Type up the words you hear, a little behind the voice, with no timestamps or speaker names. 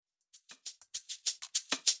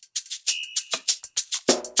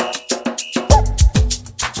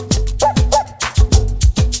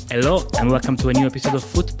Hello and welcome to a new episode of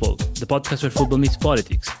Football, the podcast where football meets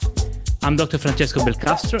politics. I'm Dr. Francesco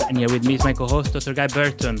Belcastro and here with me is my co-host, Dr. Guy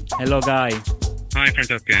Burton. Hello, Guy. Hi,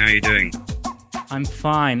 Francesco. How are you doing? I'm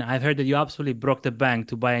fine. I've heard that you absolutely broke the bank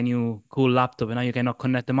to buy a new cool laptop and now you cannot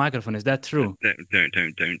connect the microphone. Is that true? Don't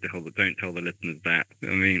tell the listeners that. I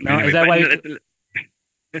mean, No, anyway,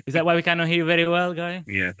 is that why we cannot hear you very well, Guy?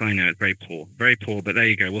 yes, I know it's very poor. But there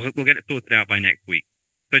you go. We'll get it sorted out by next week.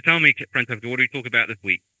 So tell me, Francesco, what do we talk about this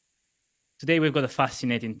week? Today we've got a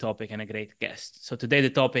fascinating topic and a great guest. So today the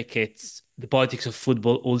topic is the politics of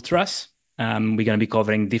football ultras. We're going to be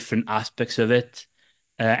covering different aspects of it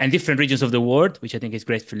and different regions of the world, which I think is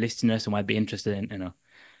great for listeners who might be interested in,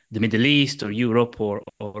 the Middle East or Europe or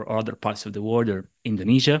other parts of the world or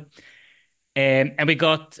Indonesia. And we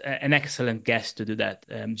got an excellent guest to do that,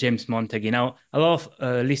 James Montague. Now, a lot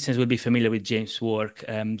of listeners will be familiar with James' work.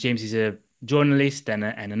 James is a journalist and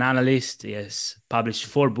an analyst. He has published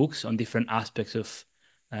 4 books on different aspects of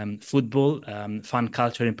football, fan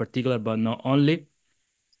culture in particular, but not only.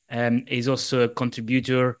 He's also a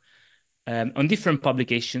contributor on different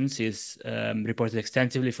publications. He's reported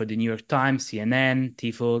extensively for the New York Times, CNN,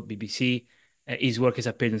 TIFO, BBC. His work has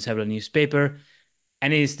appeared in several newspapers.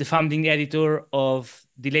 And is the founding editor of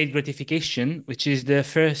Delayed Gratification, which is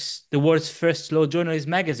the world's first slow journalist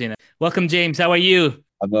magazine. Welcome, James. How are you?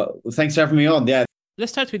 Well, thanks for having me on. Yeah.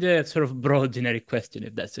 Let's start with a sort of broad generic question,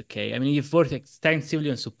 if that's okay. I mean, you've worked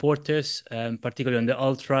extensively on supporters, particularly on the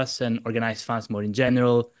ultras and organized fans more in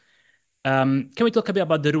general. Can we talk a bit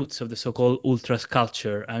about the roots of the so-called ultras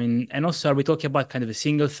culture? I mean, and also, are we talking about kind of a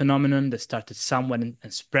single phenomenon that started somewhere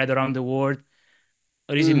and spread around the world?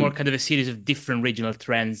 Or is it more kind of a series of different regional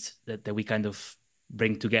trends that we kind of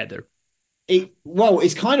bring together?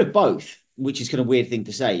 It's kind of both, which is kind of a weird thing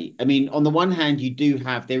to say. I mean, on the one hand, you do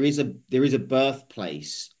have there is a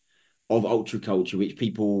birthplace of ultra culture which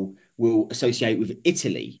people will associate with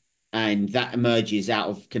Italy, and that emerges out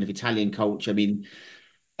of kind of Italian culture. I mean,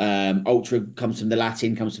 ultra comes from the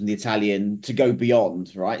Latin, comes from the Italian, to go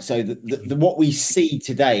beyond, right? So the what we see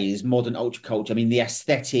today is modern ultra culture. I mean, the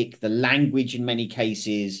aesthetic, the language in many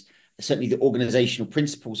cases, certainly the organizational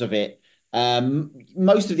principles of it.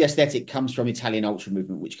 Most of the aesthetic comes from Italian ultra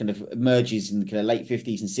movement, which kind of emerges in the kind of late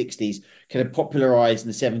 50s and 60s, kind of popularized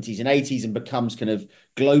in the 70s and 80s and becomes kind of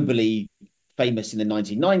globally famous in the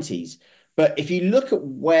 1990s. But if you look at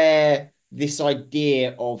where this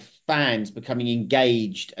idea of fans becoming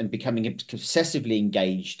engaged and becoming obsessively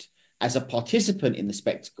engaged as a participant in the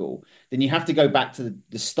spectacle, then you have to go back to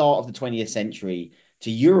the start of the 20th century to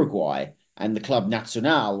Uruguay and the Club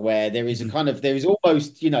Nacional, where there is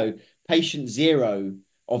almost, patient zero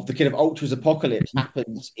of the kind of ultras apocalypse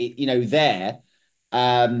happens, there.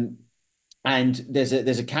 And there's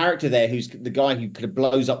a character there who's the guy who kind of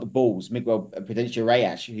blows up the balls, Miguel Prudencio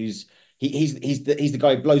Reyes, he's the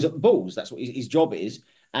guy who blows up the balls. That's what his job is.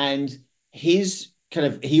 And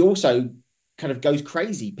he also kind of goes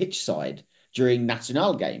crazy pitch side during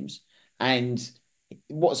Nacional games. And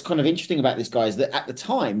what's kind of interesting about this guy is that at the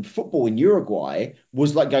time, football in Uruguay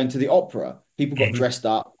was like going to the opera. People got dressed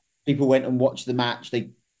up. People went and watched the match.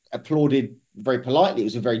 They applauded very politely. It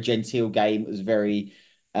was a very genteel game. It was very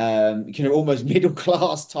kind of almost middle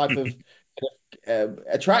class type of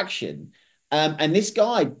attraction. And this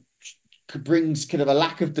guy brings kind of a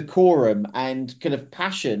lack of decorum and kind of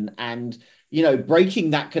passion and,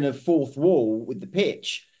 breaking that kind of fourth wall with the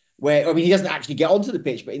pitch where, I mean, he doesn't actually get onto the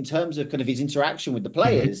pitch, but in terms of kind of his interaction with the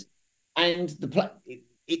players and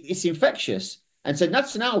it's infectious. And so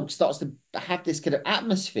Nacional starts to have this kind of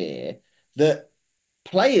atmosphere that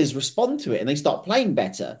players respond to it and they start playing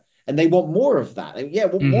better and they want more of that.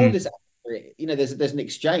 More of this, there's an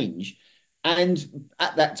exchange. And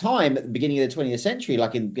at that time, at the beginning of the 20th century,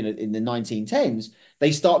 like in the 1910s,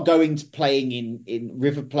 they start going to playing in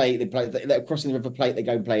River Plate. They're crossing the River Plate. They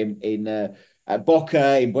go and play in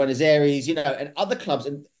Boca, in Buenos Aires, and other clubs.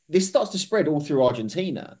 And this starts to spread all through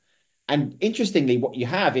Argentina. And interestingly, what you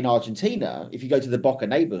have in Argentina, if you go to the Boca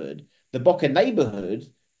neighborhood,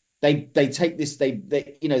 they take this,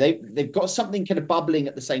 they've got something kind of bubbling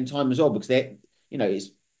at the same time as well, because it's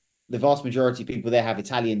the vast majority of people there have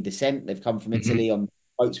Italian descent. They've come from Italy on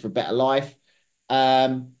boats for a better life.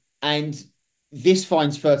 And this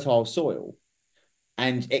finds fertile soil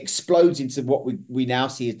and explodes into what we now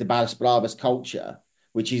see as the Barras Bravas culture,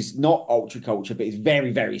 which is not ultra culture, but is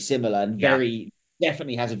very, very similar and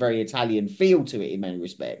definitely has a very Italian feel to it in many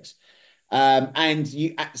respects. And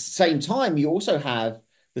you, at the same time, you also have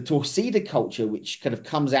the torcida culture, which kind of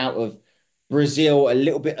comes out of Brazil a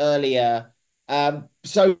little bit earlier.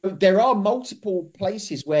 So there are multiple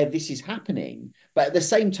places where this is happening, but at the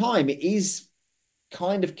same time, it is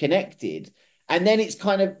kind of connected. And then it's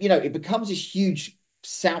kind of, it becomes this huge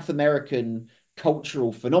South American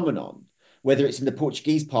cultural phenomenon, whether it's in the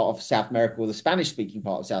Portuguese part of South America or the Spanish speaking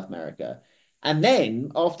part of South America. And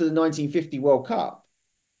then after the 1950 World Cup,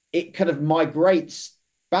 it kind of migrates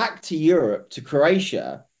back to Europe, to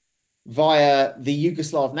Croatia, via the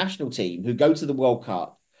Yugoslav national team who go to the World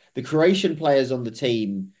Cup. The Croatian players on the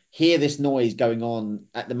team hear this noise going on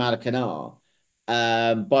at the Maracanã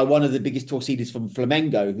by one of the biggest torceders from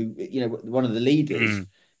Flamengo, who, one of the leaders,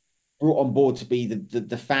 brought on board to be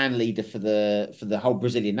the fan leader for the whole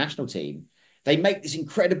Brazilian national team. They make this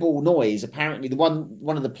incredible noise. Apparently,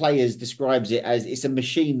 one of the players describes it as it's a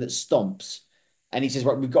machine that stomps, and he says,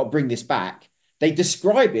 "Right, we've got to bring this back." They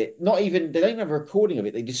describe it, they don't even have a recording of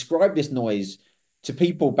it. They describe this noise to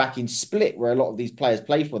people back in Split, where a lot of these players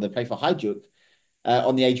play for. They play for Hajduk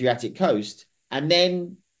on the Adriatic coast, and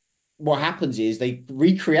then what happens is they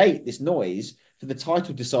recreate this noise for the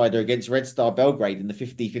title decider against Red Star Belgrade in the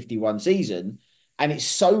 50-51 season. And it's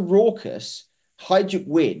so raucous, Hajduk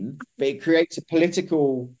win, but it creates a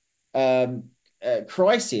political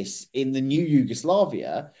crisis in the new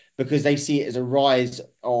Yugoslavia because they see it as a rise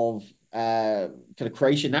of kind of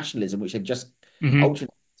Croatian nationalism, which have just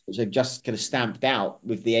which they've just kind of stamped out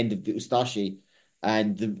with the end of the Ustashi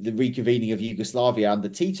and the reconvening of Yugoslavia under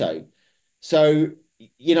Tito. So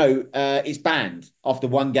it's banned after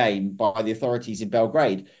one game by the authorities in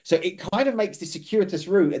Belgrade. So it kind of makes this circuitous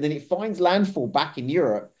route, and then it finds landfall back in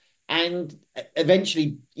Europe, and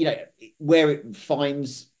eventually, where it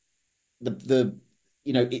finds the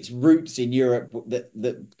its roots in Europe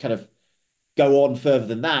that kind of go on further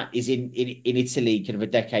than that is in Italy, kind of a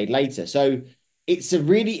decade later. So it's a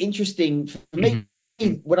really interesting for me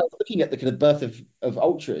when I was looking at the kind of birth of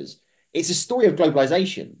ultras. It's a story of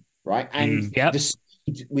globalization, right? And the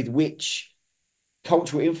speed with which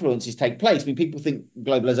cultural influences take place. I mean, people think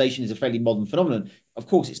globalization is a fairly modern phenomenon. Of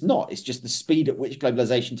course, it's not. It's just the speed at which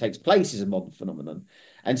globalization takes place is a modern phenomenon.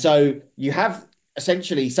 And so you have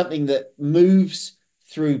essentially something that moves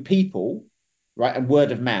through people, right, and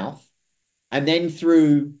word of mouth, and then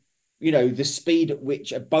through, the speed at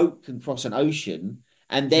which a boat can cross an ocean,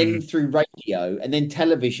 and then through radio, and then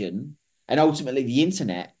television, and ultimately the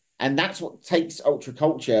internet. And that's what takes ultra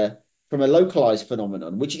culture from a localized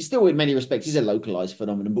phenomenon, which is still in many respects is a localized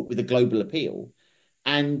phenomenon, but with a global appeal,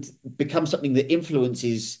 and becomes something that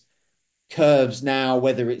influences curves now,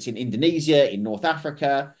 whether it's in Indonesia, in North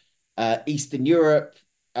Africa, Eastern Europe,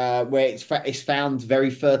 where it's found very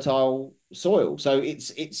fertile soil. So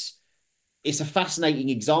it's a fascinating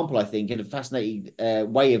example, I think, and a fascinating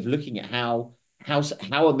way of looking at how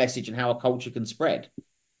a message and how a culture can spread.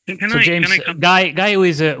 James, guy who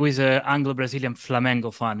is a Anglo-Brazilian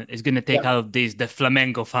Flamengo fan is going to take out of this the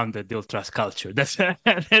Flamengo founded the ultras culture. That's going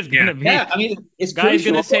to be. Yeah, I mean, it's guy is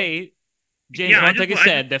going to crucial. say. James Montague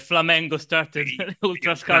said the Flamengo started the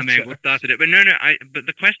ultras culture. Flamengo started it, but but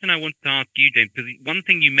the question I wanted to ask you, James, because one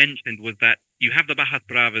thing you mentioned was that you have the Bajas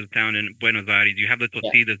Bravas down in Buenos Aires, you have the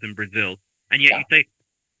Torcidas in Brazil, and yet you say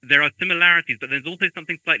there are similarities, but there's also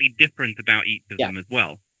something slightly different about each of them as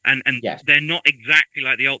well. And they're not exactly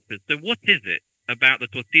like the ultras. So what is it about the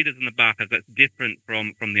Torcidas and the Bajas that's different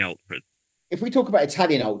from the ultras? If we talk about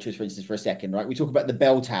Italian ultras, for instance, for a second, right? We talk about the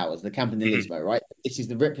bell towers, the Campanilismo, right? This is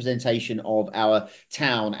the representation of our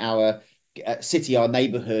town, our city, our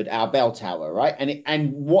neighborhood, our bell tower, right?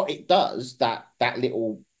 And what it does, that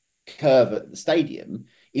little curve at the stadium,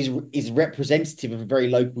 is representative of a very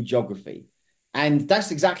local geography. And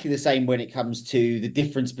that's exactly the same when it comes to the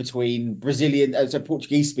difference between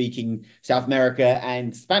Portuguese-speaking South America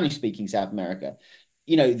and Spanish-speaking South America.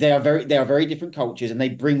 They are very different cultures, and they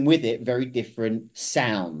bring with it very different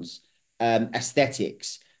sounds,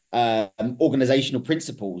 aesthetics, organizational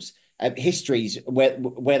principles, histories,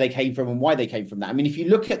 where they came from and why they came from that. I mean, if you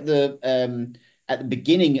look at the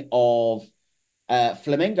beginning of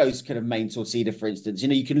Flamengo's kind of main torcida, for instance,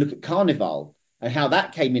 you can look at Carnival and how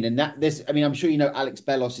that came in, and I'm sure Alex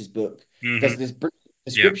Bellos's book does this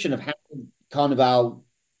description of how Carnival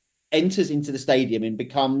enters into the stadium and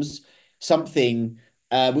becomes something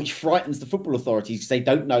which frightens the football authorities because they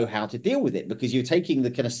don't know how to deal with it, because you're taking the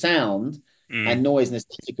kind of sound and noise and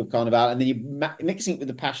aesthetic of Carnival, and then you're mixing it with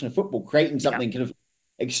the passion of football, creating something kind of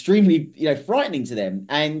extremely frightening to them.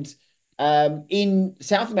 And in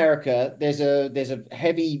South America, there's a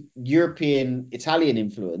heavy European Italian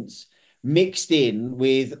influence mixed in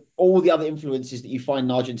with all the other influences that you find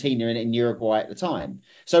in Argentina and in Uruguay at the time.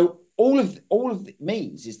 So all of it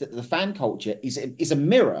means is that the fan culture is a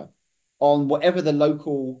mirror on whatever the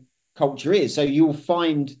local culture is. So you'll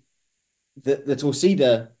find that the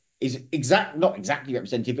Torcida not exactly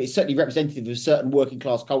representative, but it's certainly representative of a certain working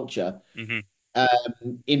class culture Hmm.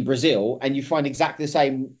 in Brazil, and you find exactly the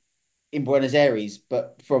same in Buenos Aires,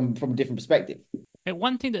 but from a different perspective. And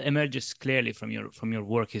one thing that emerges clearly from your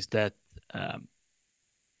work is that um,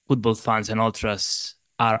 football fans and ultras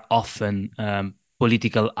are often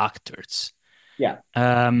political actors. Yeah.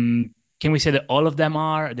 Can we say that all of them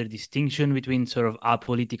are? Are there distinction between sort of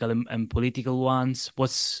apolitical and political ones?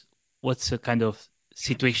 What's a kind of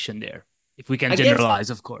situation there? If we can I guess,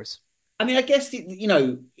 generalize, of course. I mean, I guess,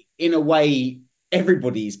 in a way,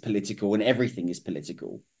 everybody is political and everything is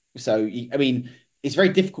political. So, I mean, it's very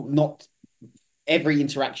difficult not every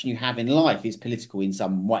interaction you have in life is political in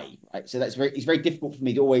some way, right? So it's very difficult for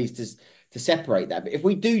me to always to separate that. But if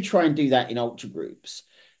we do try and do that in ultra groups,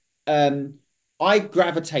 um, I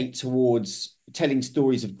gravitate towards telling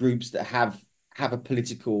stories of groups that have a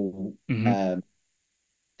political Hmm.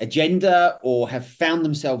 agenda or have found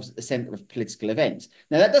themselves at the center of political events.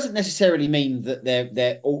 Now, that doesn't necessarily mean that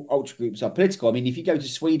their all ultra groups are political. I mean, if you go to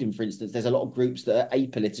Sweden, for instance, there's a lot of groups that are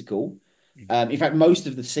apolitical. In fact, most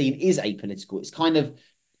of the scene is apolitical. It's kind of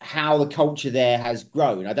how the culture there has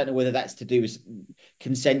grown. I don't know whether that's to do with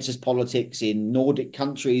consensus politics in Nordic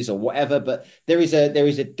countries or whatever, but there's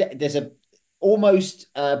a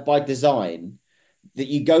almost by design that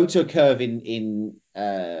you go to a curve in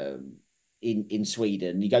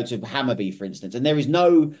Sweden. You go to Hammarby, for instance, and there is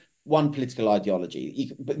no one political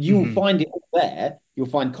ideology. But you'll Hmm. find it all there. You'll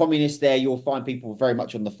find communists there. You'll find people very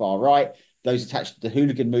much on the far right. Those attached to the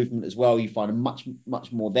hooligan movement as well. You find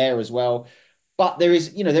much more there as well. But there is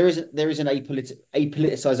an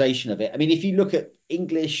apoliticization of it. I mean, if you look at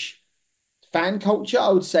English fan culture, I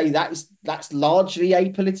would say that's largely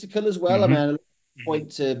apolitical as well. I Hmm. mean, I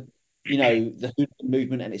point to the hooligan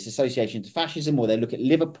movement and its association to fascism, or they look at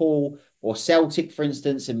Liverpool or Celtic, for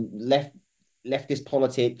instance, and leftist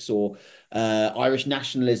politics or Irish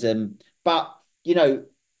nationalism. But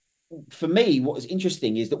for me, what is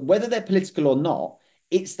interesting is that whether they're political or not,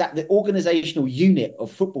 it's that the organizational unit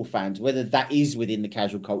of football fans, whether that is within the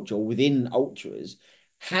casual culture or within ultras,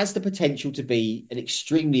 has the potential to be an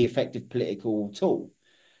extremely effective political tool.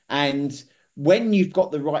 And when you've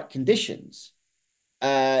got the right conditions,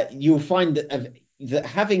 you'll find that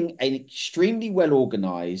having an extremely well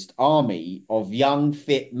organized army of young,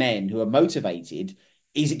 fit men who are motivated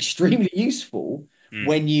is extremely useful Mm.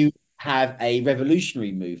 when you have a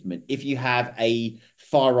revolutionary movement, if you have a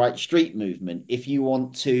far right street movement, if you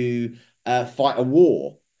want to fight a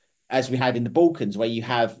war, as we had in the Balkans, where you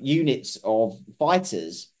have units of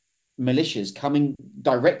fighters, militias coming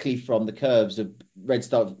directly from the curves of Red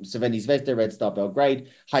Star, Crveni Zvezda, Red Star Belgrade,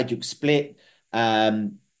 Hajduk Split,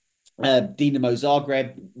 um, Dinamo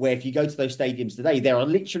Zagreb, where if you go to those stadiums today, there are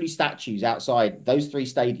literally statues outside those three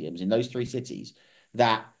stadiums in those three cities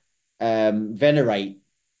that venerate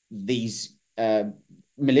these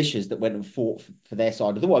militias that went and fought for their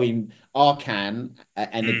side of the war. I mean, Arkan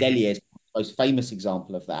and the Mm-hmm. Deliers, most famous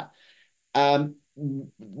example of that.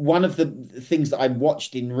 One of the things that I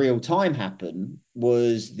watched in real time happen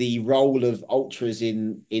was the role of ultras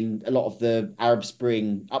in a lot of the Arab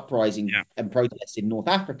Spring uprising Yeah. and protests in North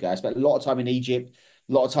Africa. I spent a lot of time in Egypt,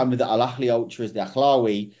 a lot of time with the Al Ahly ultras, the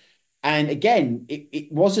Akhlawi. And again,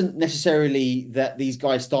 it wasn't necessarily that these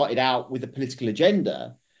guys started out with a political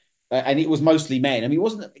agenda, and it was mostly men. I mean, it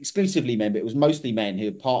wasn't exclusively men, but it was mostly men who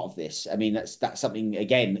were part of this. I mean, that's something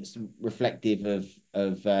again that's reflective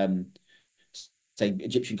of say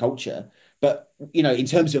Egyptian culture. But in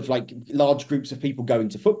terms of like large groups of people going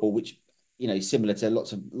to football, which is similar to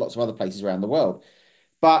lots of other places around the world.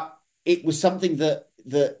 But it was something that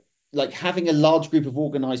like having a large group of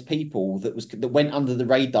organized people that went under the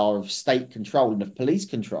radar of state control and of police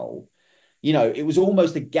control. It was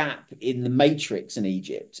almost a gap in the matrix in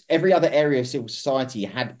Egypt. Every other area of civil society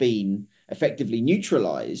had been effectively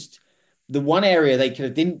neutralized. The one area they could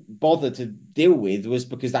have didn't bother to deal with was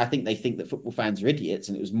because I think they think that football fans are idiots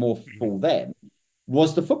and it was more Mm-hmm. for them,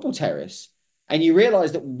 was the football terrace. And you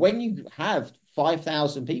realize that when you have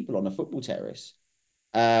 5,000 people on a football terrace,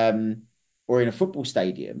 um, or in a football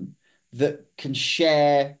stadium that can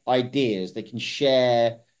share ideas, they can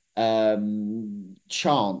share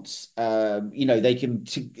chants, they can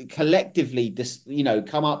collectively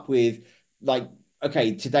come up with like,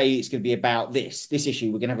 okay, today it's going to be about this issue.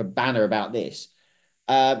 We're going to have a banner about this.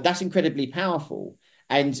 That's incredibly powerful.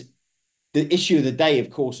 And the issue of the day, of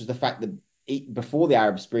course, was the fact that before the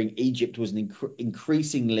Arab Spring, Egypt was an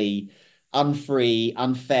increasingly unfree,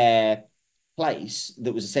 unfair place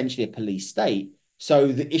that was essentially a police state. So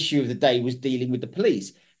the issue of the day was dealing with the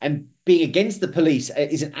police. And being against the police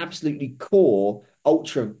is an absolutely core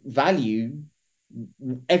ultra value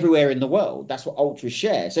everywhere in the world. That's what ultras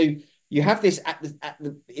share. So you have this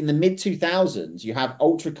in the mid 2000s. You have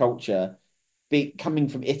ultra culture coming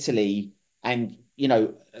from Italy, and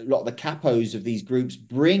a lot of the capos of these groups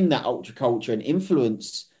bring that ultra culture and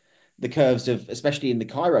influence the curves of, especially in the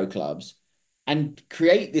Cairo clubs, and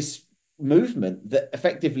create this movement that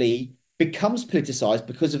effectively becomes politicized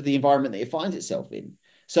because of the environment that it finds itself in.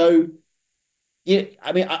 So, yeah,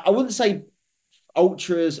 I mean, I wouldn't say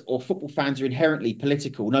ultras or football fans are inherently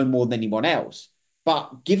political no more than anyone else,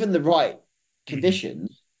 but given the right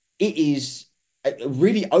conditions, it is a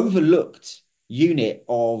really overlooked unit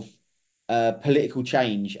of political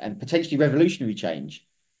change and potentially revolutionary change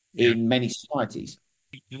Yeah. in many societies.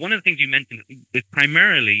 One of the things you mentioned is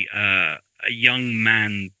primarily a young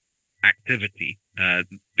man's activity,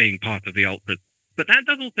 being part of the ultras. But that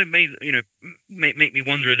does also make me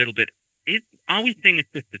wonder a little bit. Are we seeing a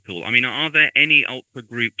shift at all? I mean, are there any ultra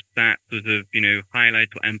groups that sort of highlight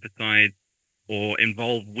or emphasize or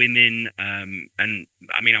involve women? And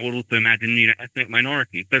I mean, I would also imagine ethnic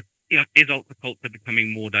minorities. So is ultra culture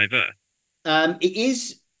becoming more diverse? It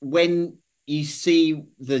is when you see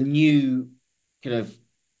the new kind of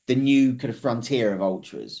frontier of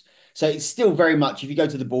ultras. So it's still very much, if you go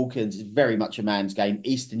to the Balkans, it's very much a man's game.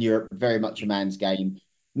 Eastern Europe, very much a man's game.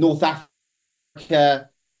 North Africa,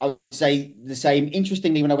 I would say the same.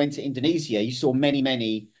 Interestingly, when I went to Indonesia, you saw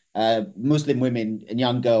many Muslim women and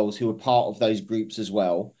young girls who were part of those groups as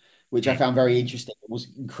well, which I found very interesting. It was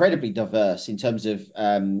incredibly diverse in terms of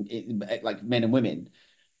like men and women.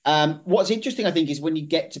 What's interesting, I think, is when you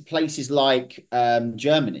get to places like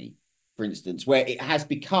Germany, for instance, where it has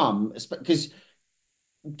become, because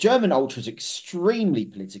German ultras are extremely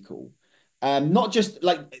political. Not just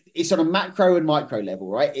like it's on a macro and micro level,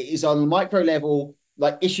 right? It is on a micro level,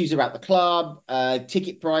 like issues about the club,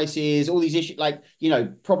 ticket prices, all these issues, like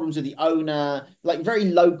problems with the owner, like very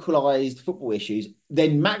localized football issues.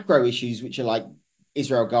 Then macro issues, which are like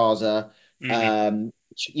Israel, Gaza.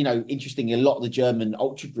 Interestingly, a lot of the German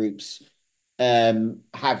ultra groups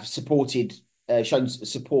have shown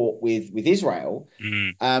support with Israel.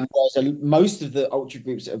 Whereas most of the ultra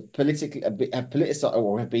groups have politicized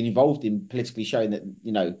or have been involved in politically showing that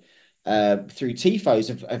through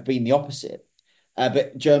tifos have been the opposite.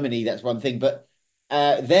 But Germany, that's one thing. But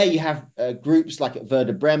there you have groups like at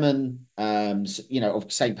Werder Bremen,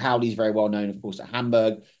 of St. Pauli is very well known, of course, at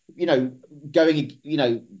Hamburg. Going,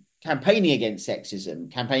 campaigning against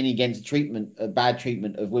sexism, campaigning against bad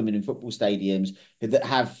treatment of women in football stadiums that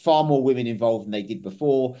have far more women involved than they did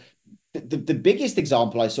before. The biggest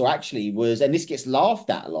example I saw actually was, and this gets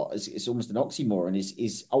laughed at a lot, it's almost an oxymoron,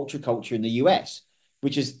 is ultra culture in the US,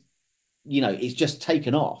 which is, it's just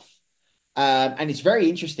taken off. And it's very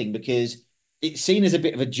interesting because it's seen as a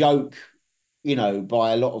bit of a joke,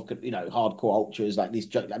 by a lot of hardcore ultras, like these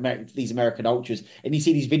American ultras, and you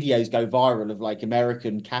see these videos go viral of like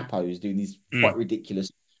American capos doing these quite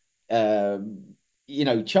ridiculous,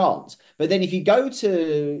 chants. But then if you go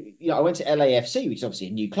to, I went to LAFC, which is obviously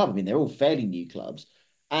a new club. I mean, they're all fairly new clubs,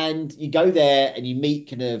 and you go there and you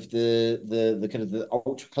meet kind of the kind of the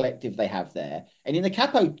ultra collective they have there, and in the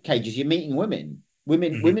capo cages you're meeting women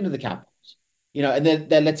of the capos, and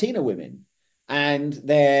they're Latina women. And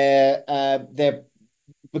they're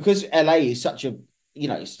because LA is such a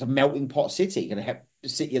it's a melting pot city, going to have the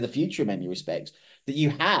city of the future in many respects. That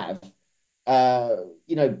you have uh,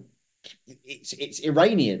 you know it's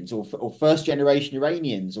Iranians or first generation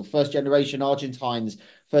Iranians or first generation Argentines,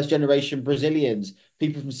 first generation Brazilians,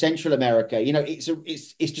 people from Central America.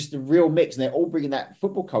 It's just a real mix, and they're all bringing that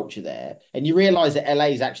football culture there. And you realize that LA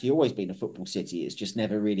has actually always been a football city. It's just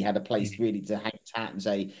never really had a place really to hang its hat and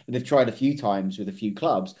say. And they've tried a few times with a few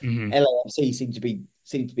clubs. LAFC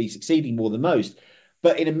seem to be succeeding more than most.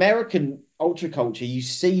 But in American ultra culture, you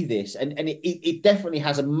see this, and it definitely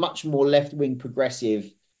has a much more left wing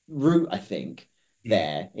progressive route, I think.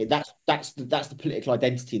 That's the political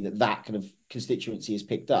identity that kind of constituency has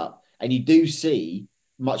picked up, and you do see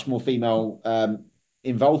much more female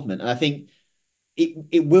involvement. And I think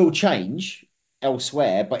it will change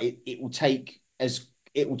elsewhere, but it will change as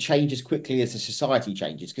quickly as the society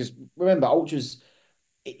changes. Because remember, ultras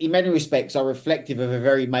in many respects are reflective of a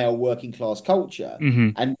very male working class culture,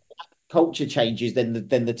 and culture changes, then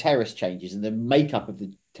the terrace changes, and the makeup of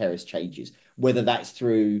the terrace changes. Whether that's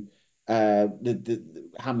through how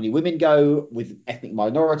many women go, with ethnic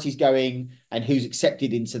minorities going, and who's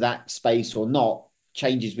accepted into that space or not,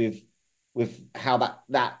 changes with how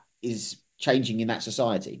that is changing in that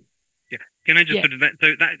society. Yeah. Can I just sort of that,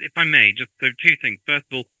 if I may, just so two things. First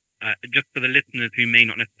of all, just for the listeners who may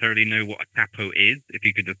not necessarily know what a capo is, if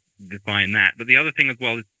you could just define that. But the other thing as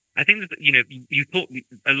well is I think that you thought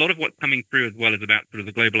a lot of what's coming through as well is about sort of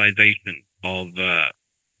the globalization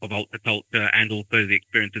of ultra culture and also the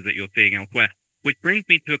experiences that you're seeing elsewhere. Which brings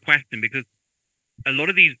me to a question because a lot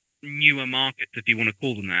of these newer markets, if you want to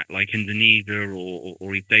call them that, like Indonesia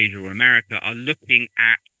or East Asia or America, are looking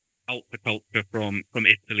at ultra culture from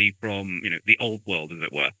Italy, from the old world, as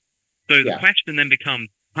it were. So the Yeah. question then becomes,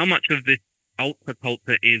 how much of this ultra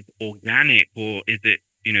culture is organic, or is it,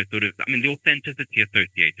 sort of, I mean, the authenticity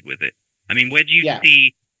associated with it? I mean, where do you Yeah.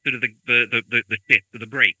 see sort of the shift, or the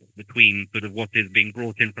break between sort of what is being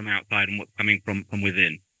brought in from outside and what's coming from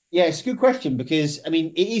within? Yeah, it's a good question because I mean,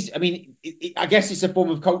 it is. I mean, I guess it's a form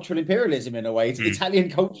of cultural imperialism in a way. It's Mm, Italian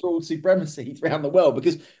cultural supremacy around the world.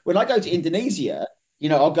 Because when I go to Indonesia,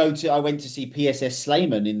 I went to see PSS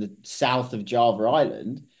Sleman in the south of Java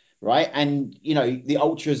Island, right? And the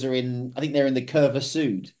ultras are in. I think they're in the Curva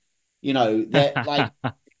Sud.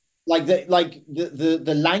 They're like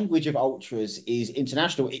the language of ultras is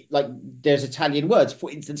international. Like there's Italian words,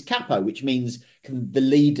 for instance, capo, which means the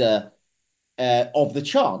leader of the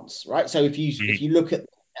chance, right? So if mm, you look at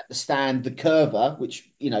the stand, the curva,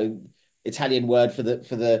 which Italian word for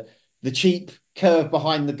the cheap curve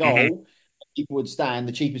behind the mm, goal, people would stand,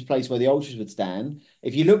 the cheapest place where the ultras would stand.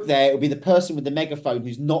 If you look there, it would be the person with the megaphone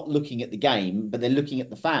who's not looking at the game, but they're looking at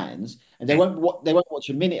the fans, and they won't watch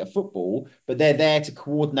a minute of football, but they're there to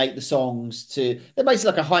coordinate the songs. They're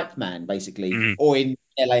basically like a hype man, basically, mm, or in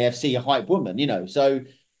LAFC, a hype woman. So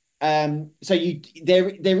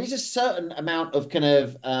there is a certain amount of kind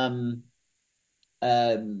of um,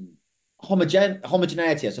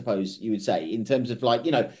 homogeneity, I suppose you would say, in terms of like,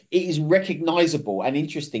 it is recognizable and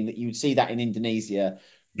interesting that you would see that in Indonesia.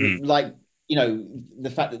 mm, Like,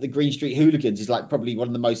 the fact that the Green Street Hooligans is like probably one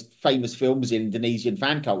of the most famous films in Indonesian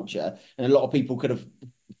fan culture, and a lot of people could have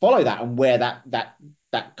follow that and wear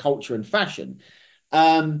that culture and fashion.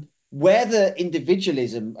 Where the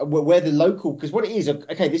individualism, where the local, because what it is,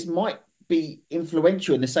 okay, this might be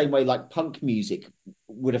influential in the same way like punk music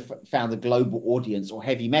would have found a global audience, or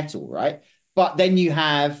heavy metal, right? But then you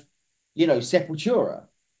have, Sepultura,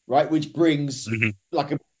 right, which brings mm,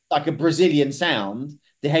 like a Brazilian sound.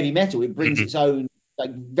 The heavy metal, it brings mm, its own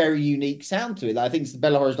like very unique sound to it. Like, I think it's the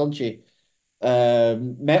Belo Horizonte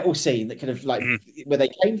metal scene that kind of like mm, where they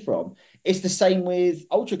came from. It's the same with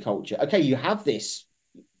ultra culture. Okay, you have this,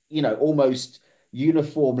 almost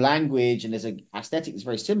uniform language, and there's an aesthetic that's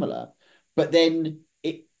very similar, but then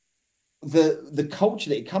the culture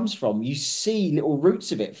that it comes from, you see little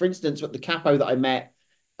roots of it. For instance, what the capo that I met,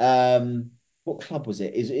 what club was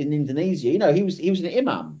it? Is in Indonesia. He was an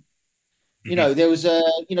imam. mm, There was a,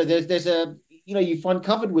 there's a, you find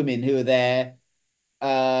covered women who are there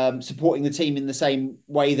supporting the team in the same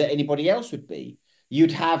way that anybody else would be.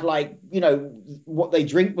 You'd have like, what they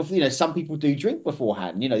drink before, some people do drink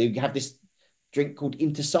beforehand. You have this drink called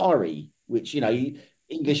Intisari, which, mm.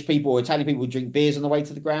 English people or Italian people would drink beers on the way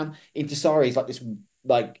to the ground. Intisari is like this,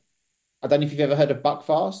 like, I don't know if you've ever heard of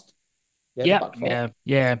Buckfast. You heard of Yeah, Buckfast? yeah,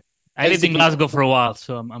 yeah. I lived in Basically, Glasgow for a while,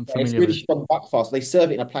 so I'm it's familiar with really it. strong Buckfast. They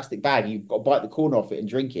serve it in a plastic bag. You've got to bite the corner off it and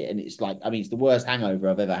drink it. And it's like, I mean, it's the worst hangover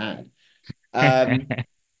I've ever had. Um,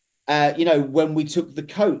 when we took the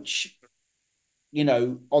coach,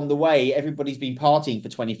 on the way, everybody's been partying for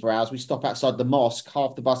 24 hours. We stop outside the mosque,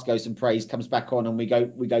 half the bus goes and prays, comes back on, and we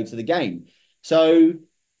go to the game. So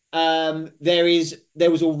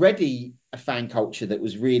there was already a fan culture that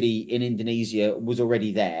was really in Indonesia, was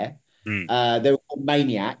already there. Mm. They were called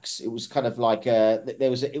maniacs. It was kind of like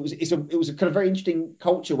it was a kind of very interesting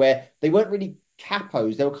culture where they weren't really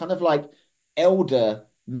capos. They were kind of like elder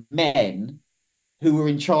men who were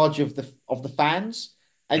in charge of the fans.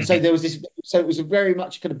 And so Mhm, there was this, so it was a very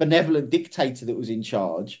much kind of benevolent dictator that was in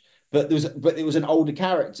charge, but it was an older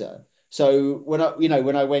character. So when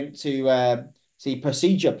I went to see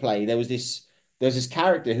Procedure play, there was this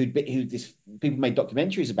character who this people made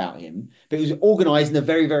documentaries about him, but it was organized in a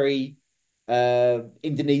very, very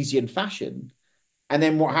Indonesian fashion. And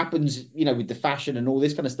then what happens, with the fashion and all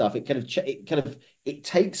this kind of stuff, it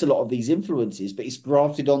takes a lot of these influences, but it's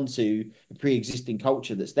grafted onto the pre-existing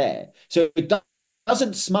culture that's there. So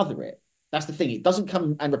doesn't smother it. That's the thing. It doesn't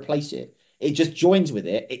come and replace it. It just joins with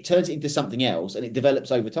it. It turns it into something else, and it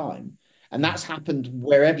develops over time. And mm, that's happened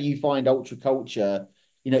wherever you find ultra culture.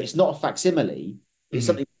 It's not a facsimile. It's Mhm.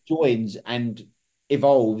 something that joins and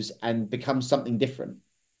evolves and becomes something different.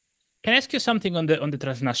 Can I ask you something on the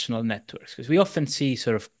transnational networks? Because we often see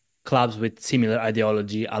sort of clubs with similar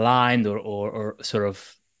ideology aligned or sort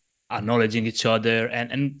of acknowledging each other.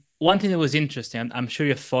 And one thing that was interesting, I'm sure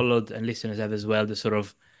you've followed and listeners have as well, the sort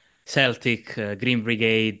of Celtic, Green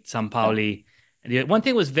Brigade, San Yeah. Pauli. And one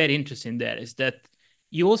thing was very interesting there is that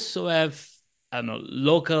you also have, I don't know,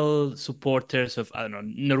 local supporters of, I don't know,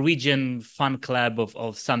 Norwegian fan club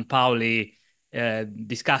of San Pauli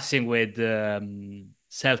discussing with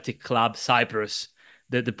Celtic club Cyprus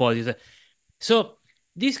the politics. So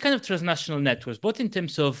these kind of transnational networks, both in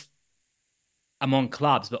terms of among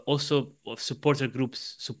clubs, but also of supporter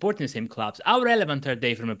groups supporting the same clubs, how relevant are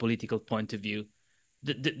they from a political point of view?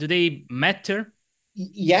 Do they matter?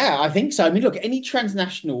 Yeah, I think so. I mean, look, any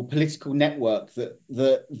transnational political network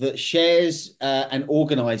that shares and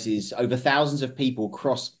organizes over thousands of people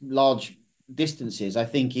across large distances, I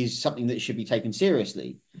think, is something that should be taken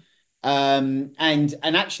seriously. And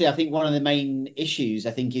actually, I think one of the main issues,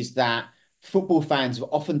 I think, is that football fans have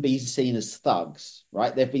often been seen as thugs,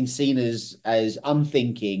 right? They've been seen as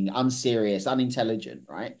unthinking, unserious, unintelligent,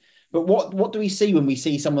 right? But what do we see when we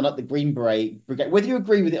see someone like the Green Beret Brigade, whether you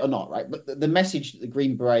agree with it or not, right? But the message that the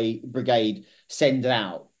Green Beret Brigade send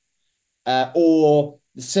out, or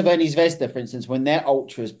the Crveni Zvezda, for instance, when their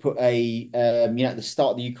ultras put at the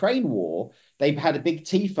start of the Ukraine war, they had a big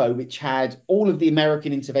tifo which had all of the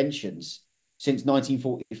American interventions since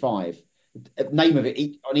 1945. Name of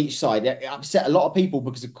it on each side. It upset a lot of people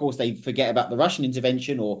because, of course, they forget about the Russian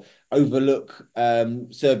intervention or overlook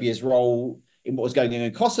Serbia's role in what was going on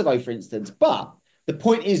in Kosovo, for instance. But the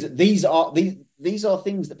point is that these are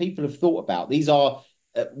things that people have thought about. These are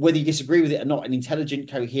whether you disagree with it or not, an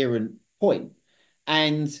intelligent, coherent point.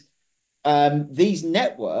 And these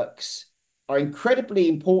networks are incredibly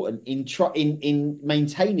important in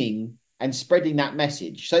maintaining and spreading that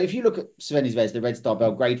message. So if you look at Crveni Zvezda, the Red Star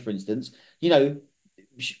Belgrade, for instance, they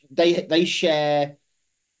share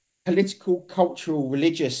political, cultural,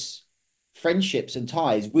 religious friendships and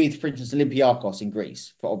ties with, for instance, Olympiacos in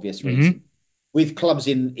Greece for obvious Mm-hmm. reasons, with clubs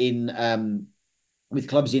in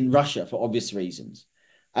Russia for obvious reasons.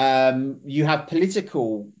 You have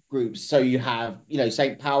political groups, so you have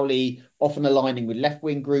St. Pauli often aligning with left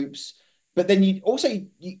wing groups, but then you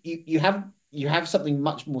have something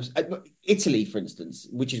much more. Italy, for instance,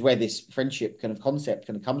 which is where this friendship kind of concept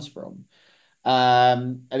kind of comes from. I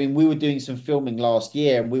mean, we were doing some filming last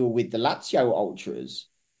year, and we were with the Lazio ultras,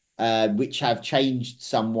 which have changed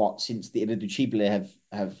somewhat since the Irreducibile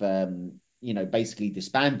have basically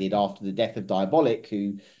disbanded after the death of Diabolic,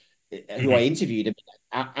 who I Mm-hmm. interviewed,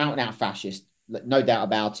 out and out fascist, no doubt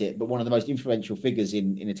about it, but one of the most influential figures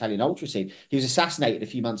in Italian ultra scene. He was assassinated a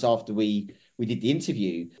few months after we did the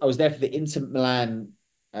interview. I was there for the Inter Milan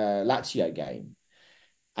Lazio game,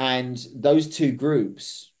 and those two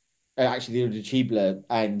groups, actually the Chibla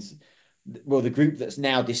and well, the group that's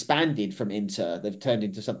now disbanded from Inter, they've turned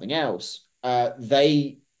into something else.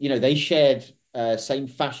 They shared same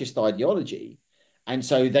fascist ideology, and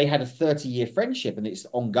so they had a 30-year friendship, and it's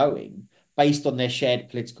ongoing based on their shared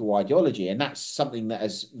political ideology, and that's something that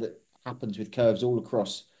happens with curves all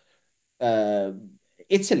across uh,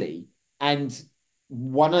 Italy. And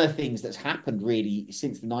one of the things that's happened really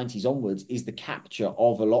since the 90s onwards is the capture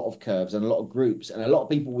of a lot of curves and a lot of groups and a lot of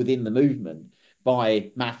people within the movement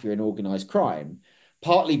by mafia and organized crime,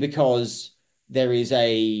 partly because there is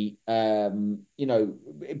being part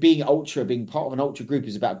of an ultra group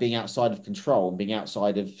is about being outside of control and being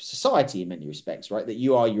outside of society in many respects, right? That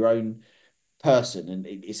you are your own person, and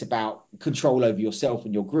it's about control over yourself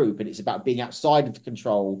and your group, and it's about being outside of the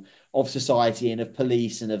control of society and of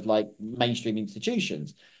police and of like mainstream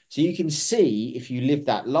institutions. So you can see, if you live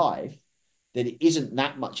that life, that it isn't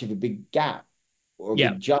that much of a big gap or a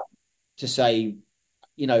Yeah. big jump to say,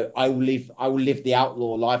 I will live the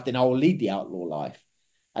outlaw life, then I will lead the outlaw life.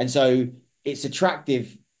 And so it's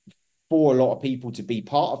attractive for a lot of people to be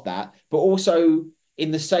part of that, but also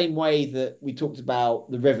in the same way that we talked about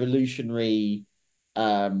the revolutionary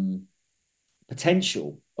um,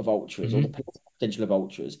 potential of ultras, or the Mm-hmm. political potential of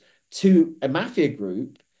ultras, to a mafia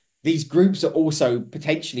group, these groups are also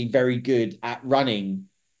potentially very good at running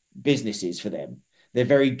businesses for them. They're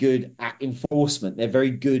very good at enforcement. They're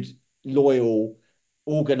very good, loyal,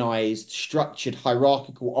 organized, structured,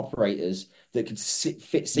 hierarchical operators that could fit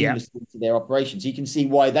Yeah. seamlessly into their operations. You can see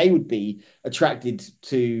why they would be attracted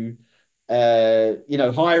to,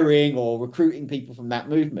 hiring or recruiting people from that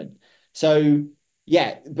movement. So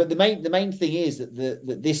yeah, but the main thing is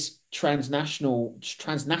that this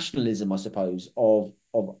transnationalism, I suppose, of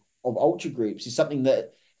ultra groups is something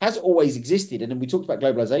that has always existed. And then we talked about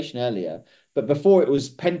globalization earlier, but before it was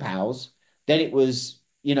pen pals, then it was,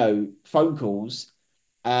 phone calls,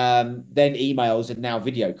 then emails, and now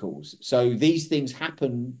video calls. So these things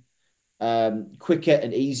happen quicker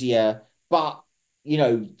and easier, but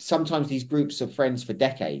sometimes these groups are friends for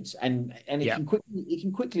decades, and it Yeah.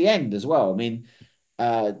 can quickly end as well. I mean,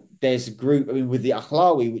 there's a group, I mean, with the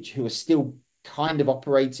Akhlawi, who are still kind of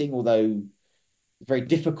operating, although very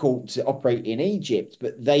difficult to operate in Egypt.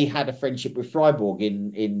 But they had a friendship with Freiburg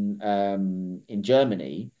in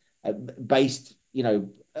Germany, based, a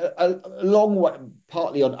long way,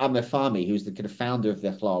 partly on Amr Fahmy, who's the kind of founder of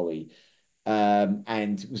the Akhlawi,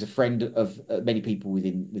 and was a friend of many people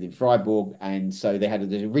within Freiburg, and so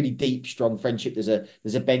there's a really deep, strong friendship.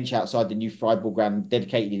 There's a bench outside the new Freiburg ground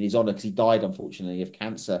dedicated in his honor because he died unfortunately of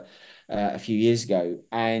cancer a few years ago,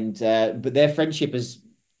 and but their friendship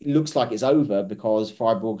looks like it's over because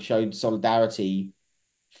Freiburg showed solidarity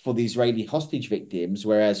for the Israeli hostage victims,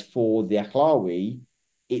 whereas for the Akhlawi,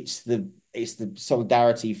 it's the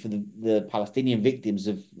solidarity for the Palestinian victims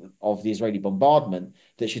of the Israeli bombardment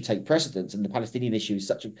that should take precedence. And the Palestinian issue is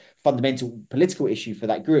such a fundamental political issue for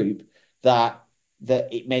that group that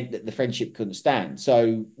it meant that the friendship couldn't stand.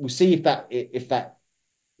 So we'll see if that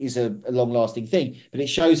is a long lasting thing. But it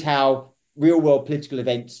shows how real world political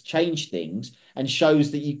events change things, and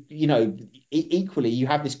shows that equally you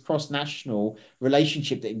have this cross national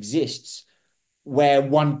relationship that exists where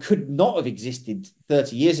one could not have existed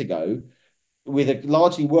 30 years ago, with a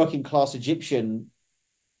largely working class Egyptian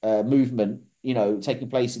movement, taking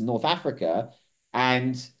place in North Africa,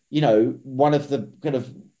 and one of the kind of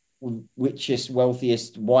richest,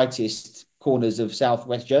 wealthiest, whitest corners of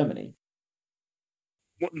Southwest Germany.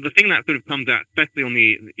 The thing that sort of comes out, especially on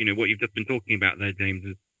the what you've just been talking about there, James,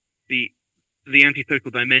 is the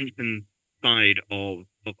antisocial dimension side of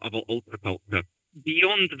ultra culture.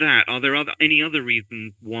 Beyond that, are there any other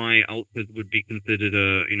reasons why ultras would be considered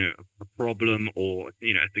a problem or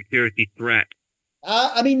a security threat?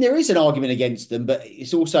 I mean, there is an argument against them, but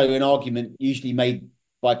it's also an argument usually made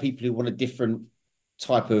by people who want a different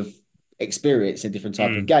type of experience, a different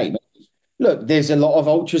type of game. Look, there's a lot of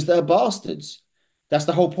ultras that are bastards. That's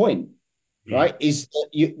the whole point, right? Is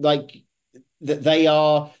that that they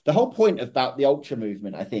are the whole point about the ultra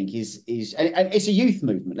movement, I think, is and it's a youth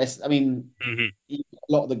movement. A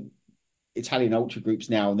lot of the Italian ultra groups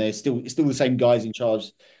now, and they're still the same guys in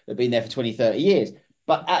charge that have been there for 20, 30 years.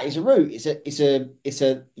 But at its root, it's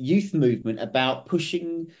a youth movement about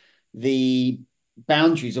pushing the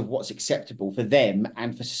boundaries of what's acceptable for them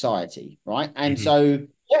and for society, right? And so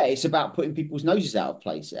yeah, it's about putting people's noses out of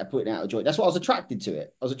place, putting out of joint. That's what I was attracted to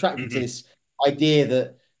it. I was attracted to this idea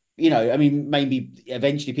that, I mean, maybe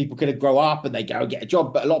eventually people could grow up and they go and get a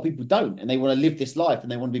job, but a lot of people don't, and they want to live this life and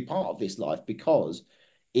they want to be part of this life because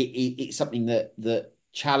it's something that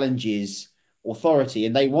challenges authority,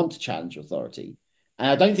 and they want to challenge authority.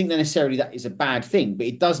 And I don't think that necessarily that is a bad thing, but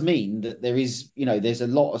it does mean that there's a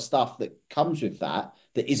lot of stuff that comes with that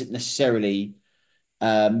isn't necessarily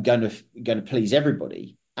going to please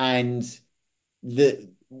everybody. And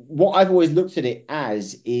what I've always looked at it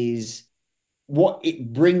as is what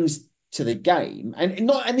it brings to the game, and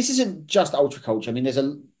this isn't just ultra culture. I mean, this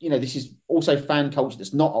is also fan culture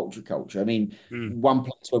that's not ultra culture. I mean, one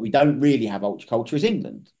place where we don't really have ultra culture is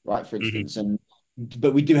England, right? For instance,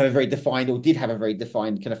 but we do have a very defined, or did have a very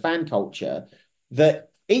defined kind of fan culture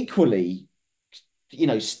that equally,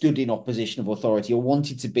 stood in opposition of authority, or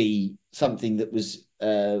wanted to be something that was,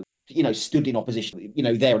 stood in opposition,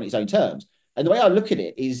 there on its own terms. And the way I look at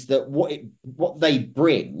it is that what they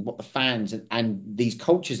bring, what the fans and these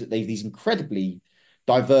cultures that these incredibly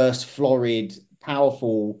diverse, florid,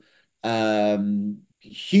 powerful,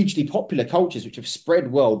 hugely popular cultures which have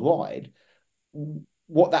spread worldwide,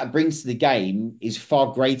 what that brings to the game is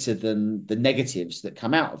far greater than the negatives that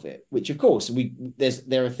come out of it. Which, of course,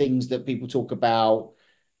 there are things that people talk about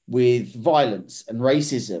with violence and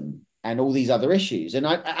racism and all these other issues. And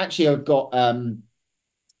I've got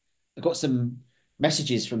some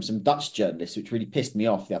messages from some Dutch journalists which really pissed me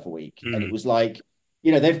off the other week, and it was like,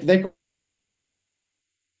 they've got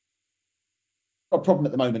a problem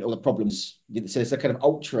at the moment, or the problems. So there's a kind of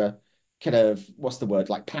ultra, kind of, what's the word,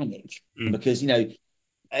 like panic, because an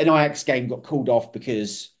Ajax game got called off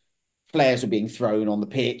because flares were being thrown on the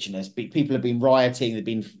pitch, and people have been rioting. There've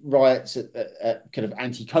been riots at kind of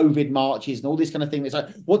anti-COVID marches and all this kind of thing. It's like,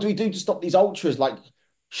 what do we do to stop these ultras? Like,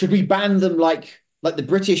 should we ban them like the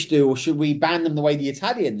British do, or should we ban them the way the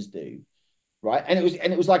Italians do? Right. And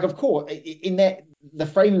it was like, of course, in the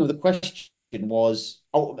framing of the question was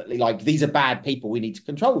ultimately like, these are bad people, we need to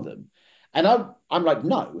control them. And I'm like,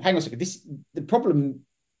 no, hang on a second. The problem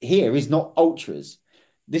here is not ultras.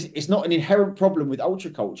 It's not an inherent problem with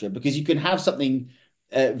ultra culture, because you can have something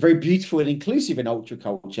very beautiful and inclusive in ultra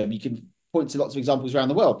culture. You can point to lots of examples around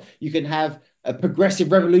the world. You can have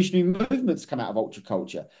progressive revolutionary movements come out of ultra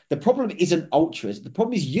culture. The problem isn't ultras. The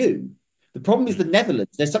problem is you. The problem is the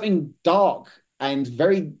Netherlands. There's something dark and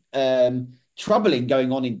very troubling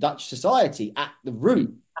going on in Dutch society at the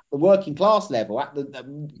root. the working class level, at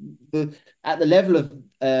the level of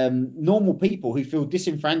normal people who feel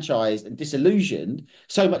disenfranchised and disillusioned,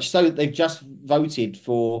 so much so that they've just voted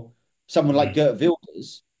for someone like Mm. Geert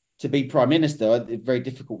Wilders to be prime minister. It's very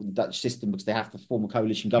difficult with the Dutch system because they have to form a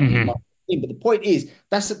coalition government. Hmm. But the point is,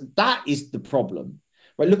 that is the problem.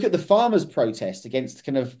 Right? Look at the farmers' protest against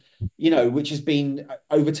kind of, which has been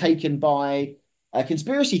overtaken by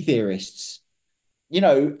conspiracy theorists,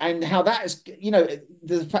 and how that is,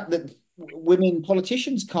 the fact that women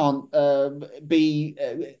politicians can't be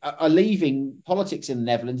are leaving politics in the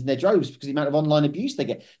Netherlands in their droves because the amount of online abuse they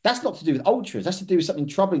get. That's not to do with ultras. That's to do with something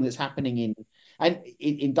troubling that's happening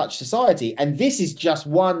in Dutch society. And this is just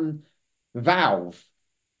one valve,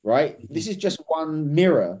 right? Mhm. This is just one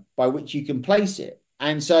mirror by which you can place it.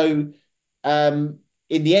 And so, in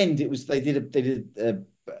the end, it was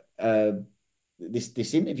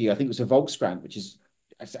this interview. I think it was a Volkskrant, which is,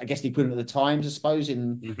 I guess, the equivalent of the Times, I suppose.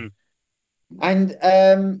 Mhm. And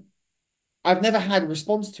I've never had a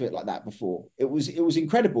response to it like that before. It was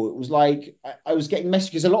incredible. It was like I was getting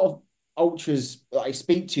messages. A lot of ultras that I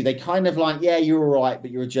speak to, they kind of like, yeah, you're all right,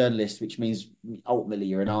 but you're a journalist, which means ultimately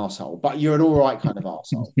you're an asshole, but you're an all right kind of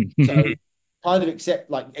asshole. So kind of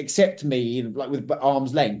accept me, like with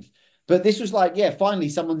arm's length. But this was like, yeah, finally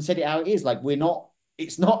someone said it how it is. Like we're not.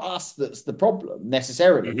 It's not us that's the problem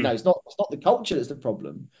necessarily. Mhm. It's not the culture that's the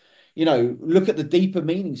problem. Look at the deeper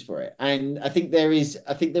meanings for it. And I think there is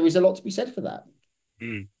a lot to be said for that.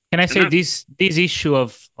 Mm. Can I And say that's this issue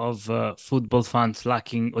of football fans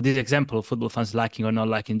lacking, or this example of football fans lacking or not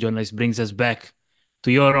lacking journalists brings us back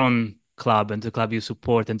to your own club and to the club you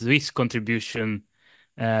support and to this contribution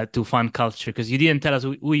to fan culture? Because you didn't tell us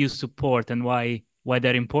who you support and why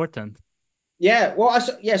they're important. Yeah, well,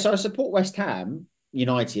 so I support West Ham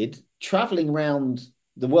United, traveling around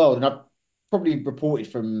the world, and I've probably reported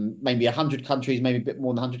from maybe 100 countries, maybe a bit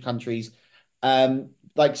more than 100 countries.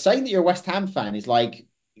 Like saying that you're a West Ham fan is like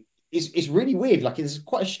it's really weird. Like it's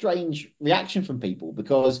quite a strange reaction from people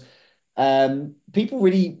because people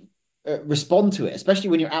really respond to it, especially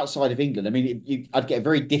when you're outside of England. I mean, I'd get a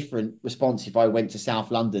very different response if I went to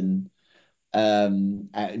South London,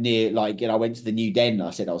 near, like, I went to the New Den.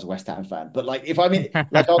 I said I was a West Ham fan, but like if I'm in,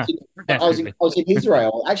 like Definitely. I was in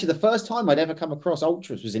Israel. Actually, the first time I'd ever come across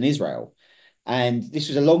ultras was in Israel, and this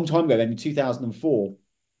was a long time ago, maybe 2004.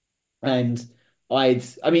 And I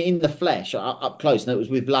mean, in the flesh, up close, and it was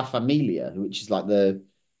with La Familia, which is like the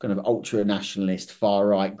kind of ultra nationalist far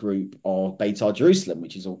right group of Beitar Jerusalem,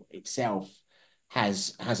 which is itself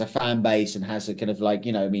has a fan base and has a kind of like,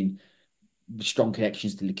 I mean, strong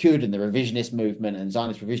connections to Likud and the revisionist movement and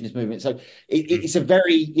Zionist revisionist movement. So mm, it's a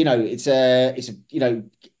very,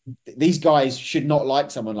 these guys should not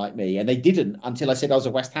like someone like me. And they didn't until I said I was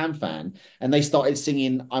a West Ham fan. And they started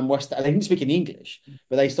singing I'm West Ham. They didn't speak in English,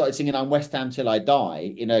 but they started singing I'm West Ham till I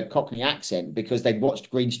die in a Cockney accent because they'd watched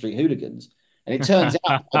Green Street Hooligans. And it turns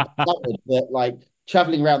out I discovered that, like,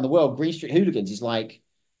 traveling around the world, Green Street Hooligans is like,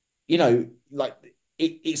 like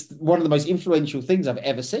it's one of the most influential things I've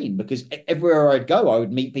ever seen because everywhere I'd go, I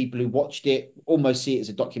would meet people who watched it, almost see it as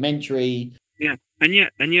a documentary. yeah, and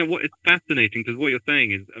yet, what is fascinating because what you're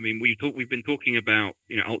saying is, I mean, we've been talking about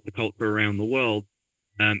ultra culture around the world,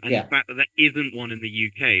 and the Yeah, fact that there isn't one in the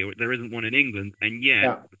UK or there isn't one in England, and yet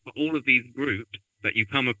yeah. for all of these groups that you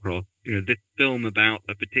come across, this film about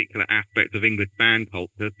a particular aspect of English fan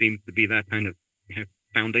culture seems to be that kind of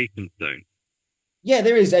foundation stone. Yeah,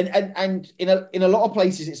 there is, and in a lot of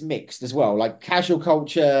places it's mixed as well, like casual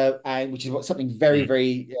culture, and which is what something very Mm,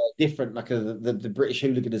 very different, like the British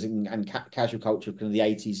hooliganism and casual culture of kind of the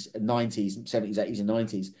 80s and 90s, 70s, 80s, and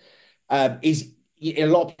 90s, is in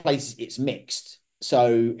a lot of places it's mixed.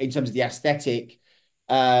 So in terms of the aesthetic,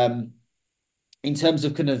 um, in terms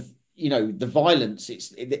of kind of the violence,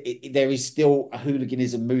 there is still a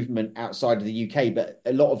hooliganism movement outside of the UK, but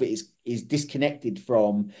a lot of it is disconnected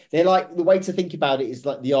from. They're like, the way to think about it is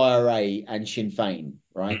like the IRA and Sinn Féin,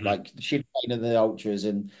 right? mhm, Like Sinn Féin are the ultras,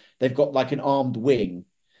 and they've got like an armed wing,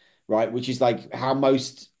 right? Which is like how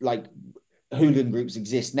most like hooligan groups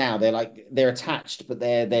exist now. They're attached, but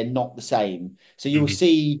they're not the same. So you'll mhm,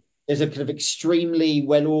 see there's a kind of extremely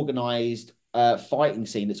well organized fighting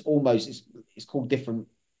scene that's almost it's called different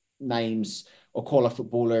names. Okola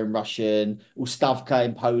footballer in Russian, Ustawka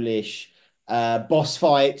in Polish, boss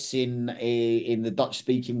fights in the Dutch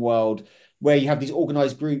speaking world, where you have these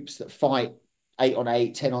organized groups that fight 8 on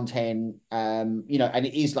 8, 10 on 10, and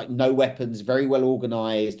it is like no weapons, very well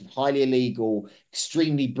organized, highly illegal,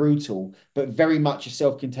 extremely brutal, but very much a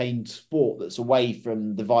self-contained sport that's away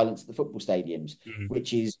from the violence at the football stadiums, mhm,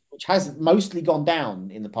 which has mostly gone down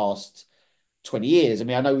in the past 20 years. I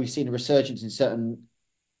mean, I know we've seen a resurgence in certain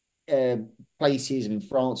places. I mean,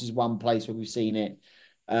 France is one place where we've seen it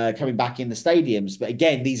coming back in the stadiums. But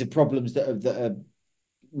again, these are problems that are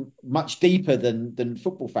much deeper than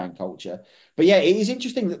football fan culture. But yeah, it is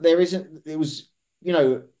interesting that there isn't. It was,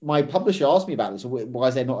 my publisher asked me about this. Why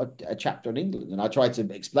is there not a chapter on England? And I tried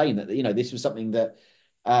to explain that this was something that,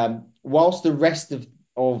 whilst the rest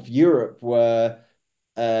of Europe were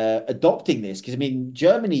adopting this, because I mean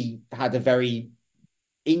Germany had a very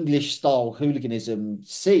English style hooliganism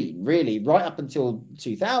scene, really, right up until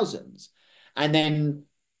 2000s. And then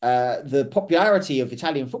the popularity of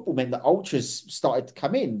Italian football meant that ultras started to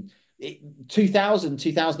come in. 2000,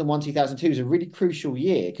 2001, 2002 is a really crucial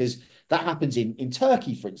year because that happens in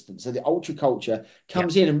Turkey, for instance. So the ultra culture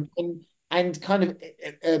comes in and kind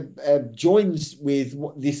of joins with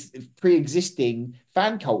this pre-existing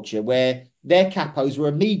fan culture where their capos were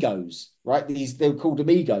amigos, right? They were called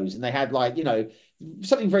amigos, and they had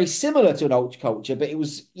something very similar to an ultra culture, but it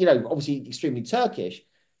was obviously extremely Turkish.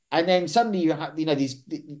 And then suddenly you have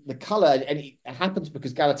the color, and it happens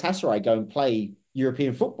because Galatasaray go and play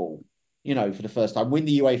European football, for the first time, win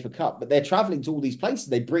the UEFA Cup, but they're traveling to all these places.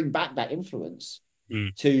 They bring back that influence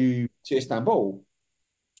to Istanbul.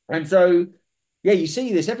 And so, yeah, you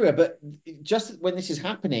see this everywhere. But just when this is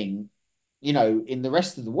happening, in the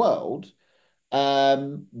rest of the world, we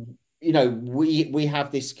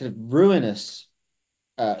have this kind of ruinous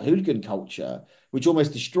hooligan culture, which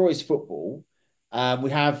almost destroys football.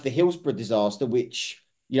 We have the Hillsborough disaster, which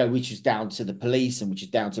is down to the police and which is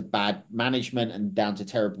down to bad management and down to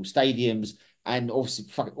terrible stadiums and obviously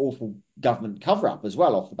fucking awful government cover up as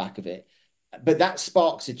well off the back of it. But that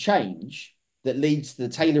sparks a change that leads to the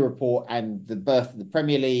Taylor Report and the birth of the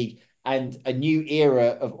Premier League and a new era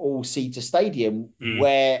of all-seater stadium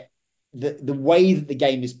where the way that the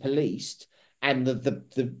game is policed and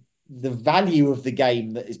the value of the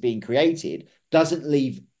game that is being created doesn't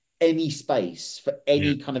leave any space for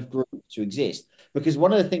any kind of group to exist. Because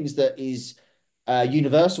one of the things that is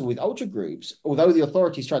universal with ultra groups, although the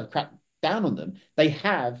authorities try to crack down on them, they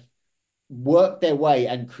have worked their way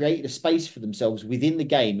and created a space for themselves within the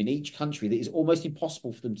game in each country that is almost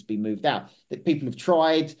impossible for them to be moved out. That people have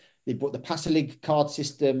tried. They brought the Paselig card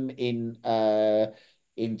system in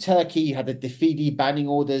Turkey. You had the Defidi banning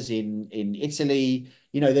orders in Italy.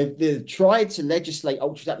 They've tried to legislate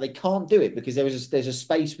ultras out. They can't do it because there's a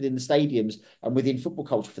space within the stadiums and within football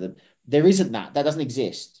culture for them. There isn't that. That doesn't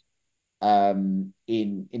exist in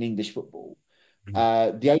English football.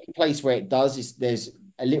 The only place where it does is there's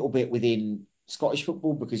a little bit within Scottish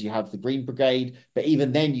football because you have the Green Brigade. But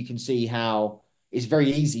even then, you can see how it's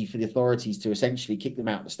very easy for the authorities to essentially kick them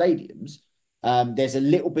out of the stadiums. There's a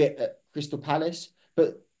little bit at Crystal Palace,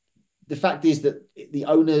 but the fact is that the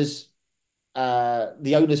owners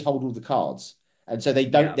hold all the cards, and so they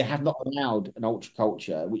have not allowed an ultra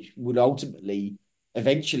culture, which would ultimately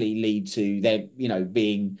eventually lead to them,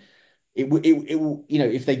 being it will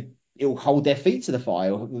if it will hold their feet to the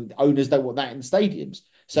fire. Owners don't want that in the stadiums,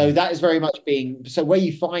 so that is very much where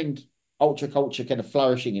you find ultra culture kind of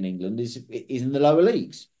flourishing in England is in the lower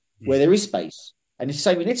leagues where there is space, and it's the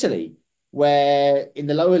same in Italy, where in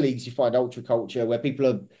the lower leagues you find ultra culture where people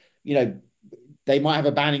are, they might have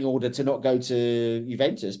a banning order to not go to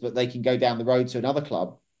Juventus, but they can go down the road to another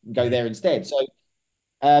club and go there instead. So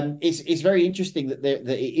it's very interesting that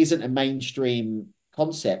it isn't a mainstream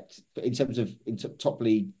concept in terms of top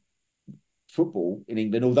league football in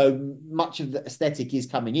England, although much of the aesthetic is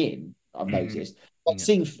coming in, I've noticed. Like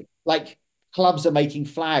seeing like clubs are making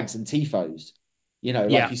flags and tifos,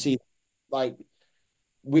 you see like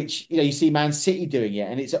which you see Man City doing it,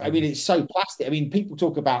 and it's I mean it's so plastic. I mean people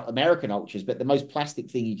talk about American ultras, but the most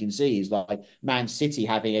plastic thing you can see is like Man City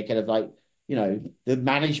having a kind of like the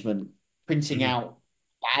management printing out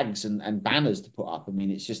flags and banners to put up. I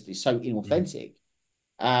mean it's so inauthentic.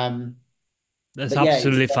 That's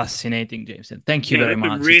absolutely fascinating, James. And thank you very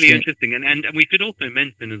much. Really interesting, and we should also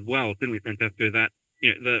mention as well, didn't we, Francesco, that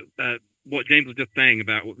what James was just saying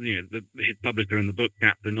about his publisher and the book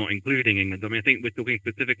chapter not including England. I mean, I think we're talking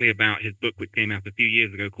specifically about his book, which came out a few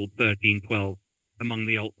years ago, called 1312, Among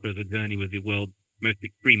the Ultras: A Journey with the World's Most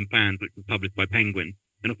Extreme Fans, which was published by Penguin.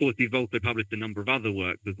 And of course, you've also published a number of other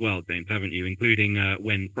works as well, James, haven't you? Including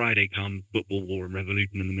When Friday Comes: Football, War, and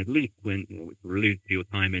Revolution in the Middle East, which alludes to your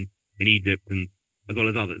time in Egypt, and as well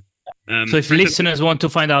as others. So if listeners want to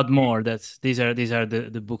find out more, these are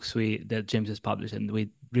the books that James has published, and we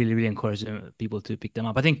really encourage people to pick them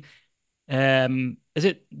up. I think is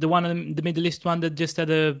it the one in the Middle East one that just had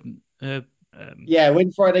When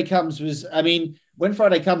Friday Comes When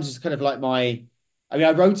Friday Comes is kind of like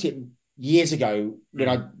I wrote it years ago when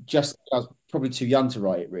I was probably too young to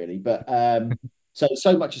write it really, but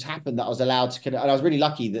So much has happened that I was allowed to kind of, and I was really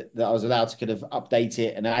lucky that I was allowed to kind of update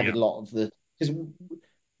it, and I added Yeah. a lot of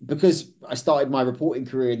because I started my reporting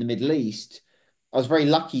career in the Middle East. I was very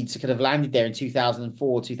lucky to kind of landed there in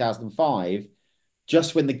 2004, 2005,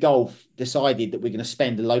 just when the Gulf decided that we're going to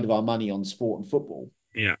spend a load of our money on sport and football.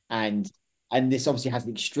 Yeah. And this obviously has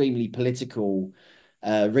an extremely political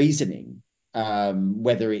reasoning.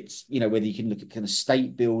 Whether it's, whether you can look at kind of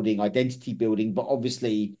state building, identity building, but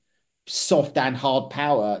obviously soft and hard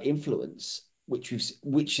power influence, which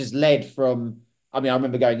has led from. I mean, I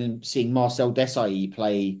remember going and seeing Marcel Desailly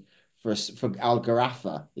play for Al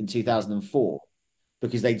Gharafa in 2004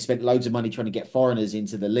 because they'd spent loads of money trying to get foreigners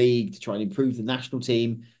into the league to try and improve the national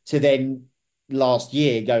team. To then last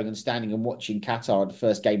year going and standing and watching Qatar, the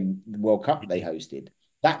first game, the World Cup they hosted.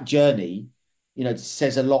 That journey,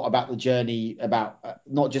 says a lot about the journey about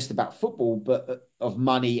not just about football, but of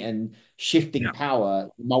money and shifting Yeah. power,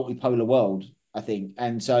 multipolar world, I think.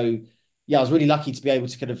 And so, yeah, I was really lucky to be able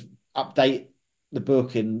to kind of update the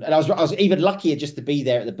book, and I was even luckier just to be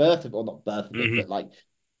there at the birth of, or not birth of it, but like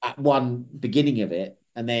at one beginning of it.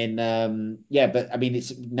 And then, yeah, but I mean,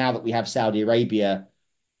 it's now that we have Saudi Arabia,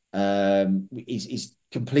 is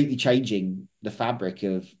completely changing the fabric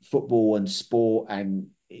of football and sport and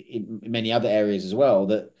in many other areas as well,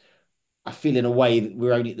 that I feel in a way that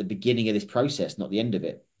we're only at the beginning of this process, not the end of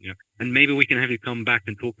it. Yeah, and maybe we can have you come back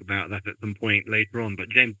and talk about that at some point later on. But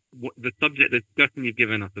James, the subject, the discussion you've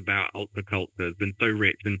given us about ultra culture has been so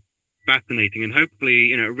rich and fascinating, and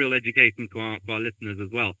hopefully, a real education to our listeners as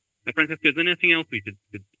well. Francesco, is there anything else we should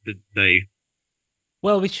say?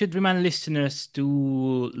 Well, we should remind listeners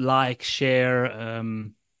to like, share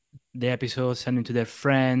the episodes, send them to their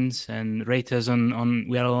friends, and rate us on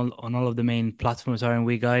we are on all of the main platforms, aren't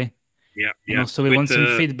we, Guy? Yeah, And yeah. also, we want some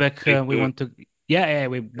Twitter, feedback. We want to,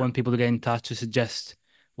 we want people to get in touch to suggest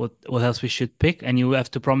what else we should pick. And you have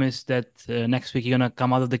to promise that next week you're gonna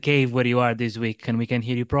come out of the cave where you are this week, and we can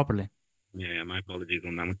hear you properly. Yeah, my apologies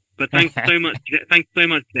on that one. But thanks so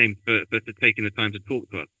much, James, for taking the time to talk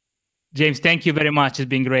to us. James, thank you very much. It's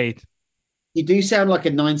been great. You do sound like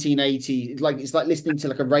a 1980, it's like listening to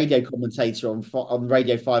like a radio commentator on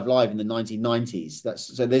Radio 5 Live in the 1990s.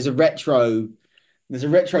 There's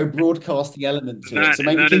a retro broadcasting element to it. So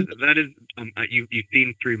maybe you've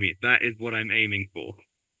seen through me. That is what I'm aiming for.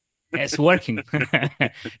 It's working.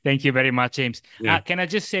 Thank you very much, James. Yeah. Can I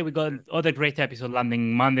just say we got another great episode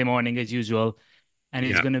landing Monday morning as usual, and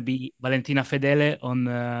it's going to be Valentina Fedele on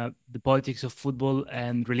the politics of football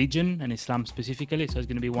and religion and Islam specifically. So it's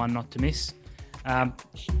going to be one not to miss.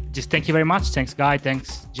 Just thank you very much. Thanks, Guy.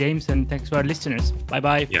 Thanks, James, and thanks to our listeners.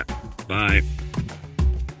 Bye-bye. Yeah. Bye.